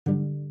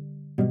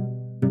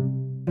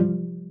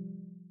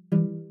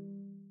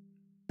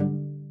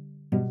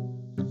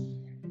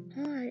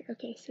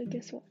Okay, so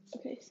guess what?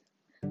 Okay, so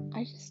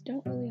I just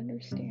don't really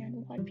understand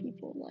why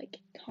people like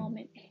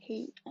comment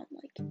hate on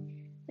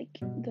like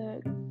the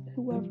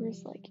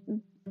whoever's like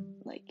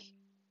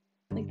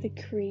like the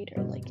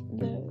creator, like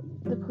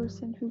the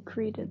person who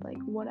created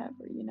like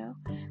whatever,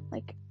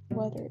 like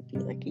whether it be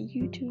like a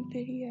YouTube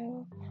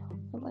video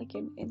or like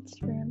an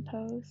Instagram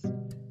post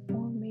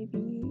or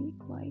maybe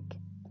like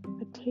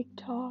a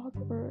TikTok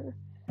or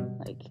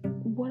like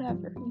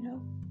whatever,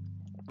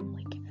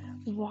 like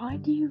why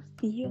do you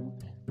feel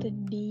the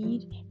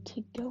need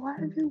to go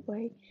out of your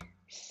way,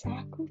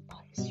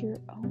 sacrifice your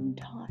own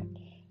time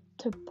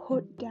to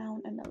put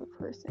down another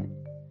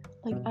person?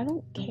 Like, I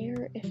don't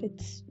care if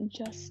it's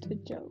just a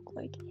joke.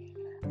 Like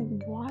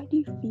why do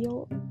you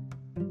feel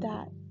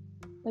that?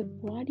 Like,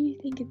 why do you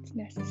think it's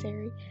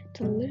necessary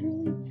to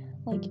literally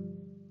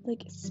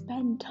like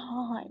spend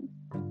time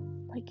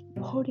like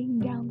putting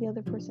down the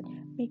other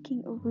person,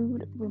 making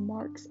rude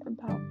remarks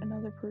about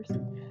another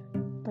person?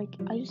 Like,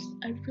 I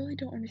really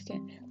don't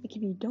understand. Like,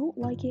 if you don't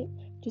like it,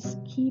 just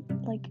keep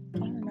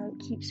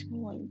keep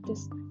scrolling.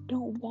 Just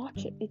don't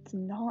watch it. It's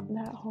not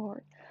that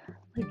hard.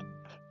 Like,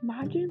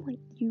 imagine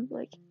you're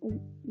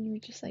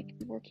just like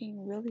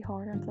working really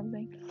hard on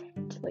something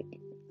to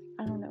make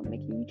a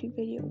YouTube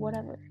video,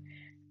 whatever,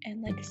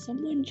 and like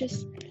someone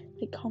just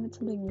like comments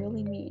something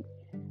really mean.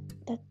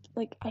 That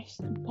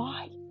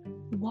why?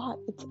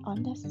 It's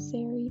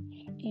unnecessary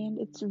and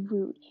it's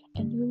rude,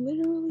 and you're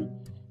literally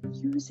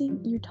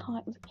using your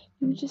time.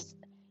 You just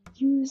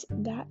use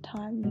that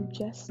time you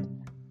just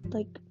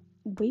like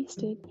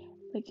wasted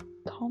like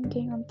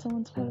commenting on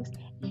someone's post.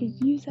 You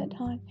could use that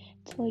time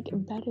to like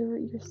better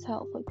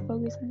yourself, like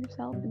focus on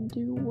yourself and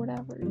do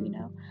whatever,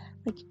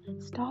 like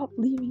stop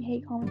leaving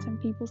hate comments on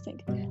people's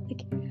things.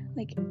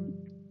 Like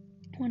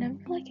whenever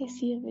like I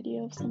see a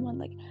video of someone,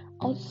 like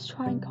I'll just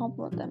try and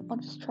compliment them. I'll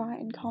just try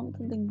and comment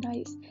something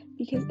nice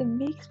because it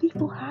makes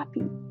people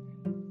happy.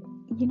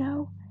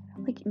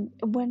 Like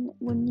when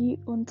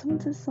someone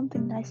says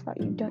something nice about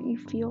you, don't you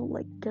feel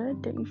like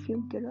good? Don't you feel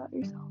good about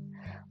yourself?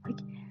 Like,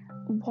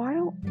 why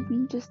don't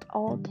we just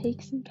all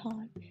take some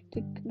time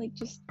to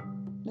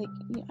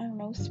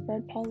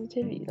spread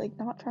positivity? Like,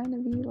 not trying to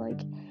be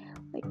like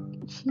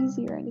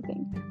cheesy or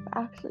anything, but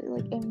actually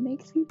like it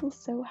makes people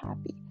so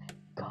happy.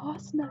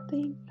 Costs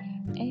nothing,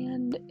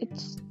 and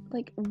it's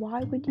like,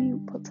 why would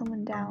you put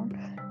someone down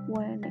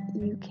when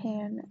you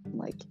can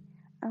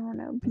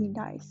be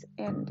nice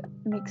and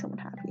make someone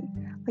happy?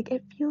 Like,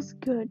 it feels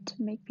good to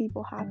make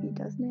people happy,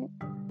 doesn't it?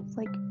 It's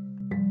like,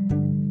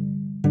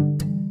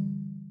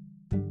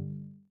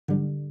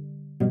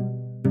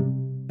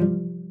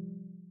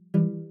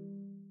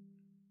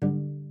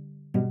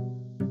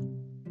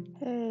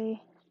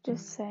 hey,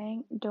 just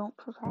saying, don't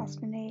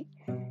procrastinate,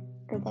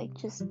 or like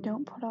just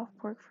don't put off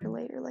work for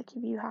later. Like,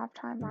 if you have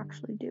time,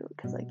 actually do it,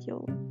 because like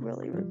you'll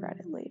really regret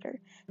it later.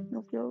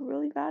 You'll feel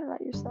really bad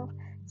about yourself.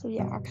 So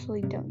yeah,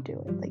 actually don't do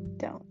it. Like,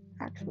 don't.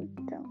 Actually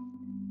don't.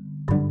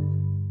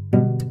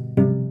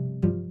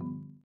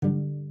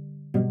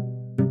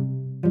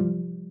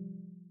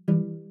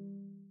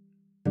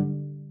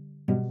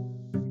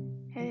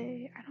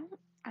 Hey,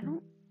 I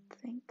don't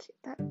think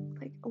that,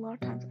 like, a lot of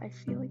times I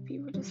feel like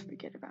people just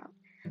forget about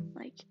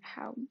like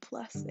how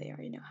blessed they are,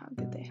 how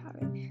good they have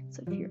it.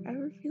 So if you're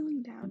ever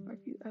feeling down, or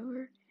if you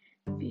ever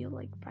feel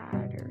like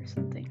bad or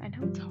something, I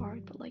know it's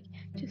hard, but like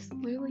just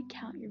literally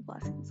count your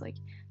blessings. Like,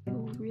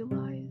 you'll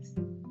realize,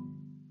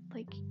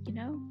 like,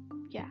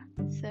 yeah.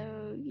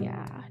 So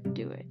yeah,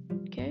 do it.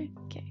 Okay.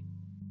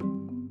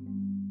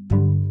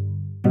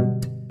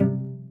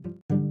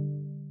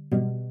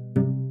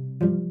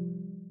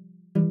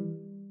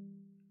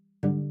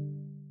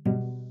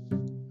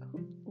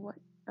 What?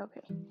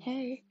 Okay.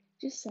 Hey,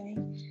 just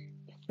saying,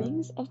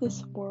 things of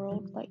this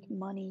world like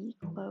money,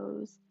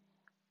 clothes,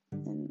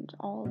 and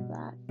all of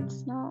that,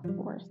 it's not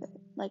worth it.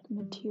 Like,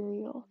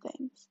 material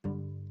things,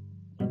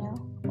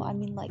 well, I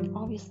mean, like,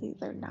 obviously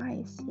they're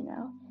nice,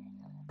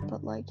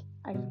 but like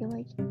I feel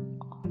like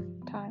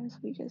oftentimes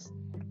we just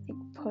like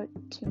put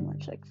too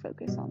much like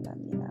focus on them,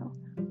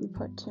 we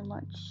put too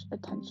much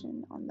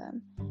attention on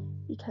them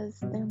because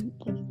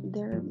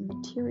they're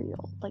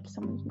material. Like,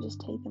 someone can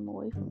just take them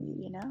away from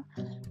you,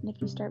 and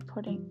if you start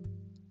putting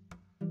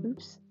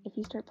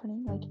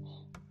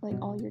like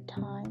all your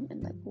time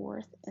and like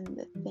worth in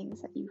the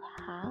things that you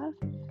have,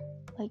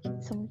 like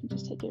someone can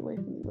just take it away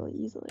from you really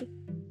easily,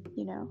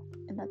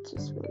 and that's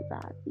just really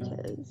bad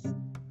because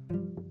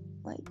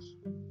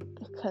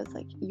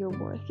like your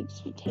worth can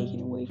just be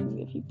taken away from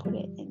you if you put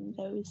it in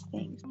those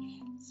things.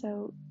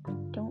 So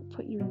don't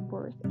put your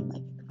worth in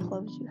like the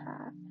clothes you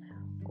have,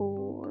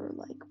 or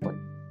like what,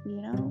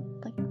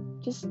 like,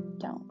 just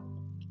don't,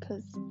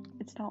 because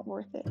it's not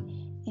worth it.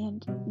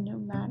 And no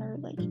matter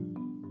like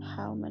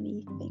how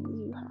many things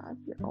you have,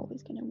 you're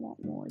always gonna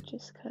want more,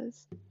 just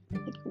because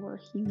like we're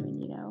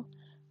human,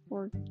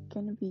 we're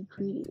gonna be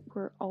greedy.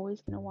 We're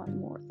always gonna want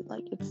more.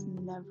 Like, it's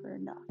never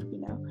enough,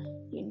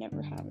 you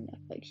never have enough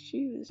like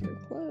shoes or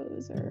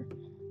clothes or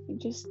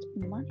just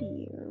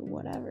money or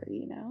whatever,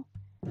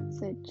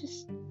 so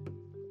just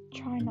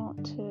try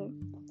not to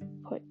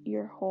put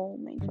your whole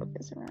main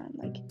focus around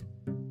like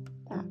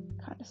that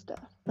kind of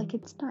stuff. Like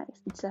it's nice,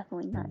 it's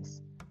definitely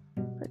nice,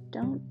 but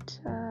don't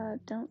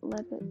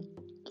let it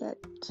get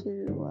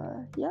to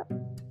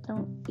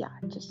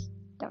just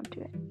don't do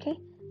it. Okay,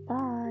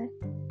 bye.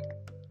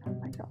 Oh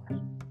my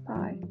gosh,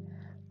 bye.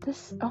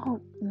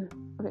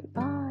 Okay,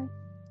 bye.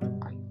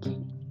 Are you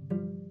kidding me?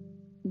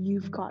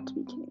 You've got to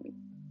be kidding me.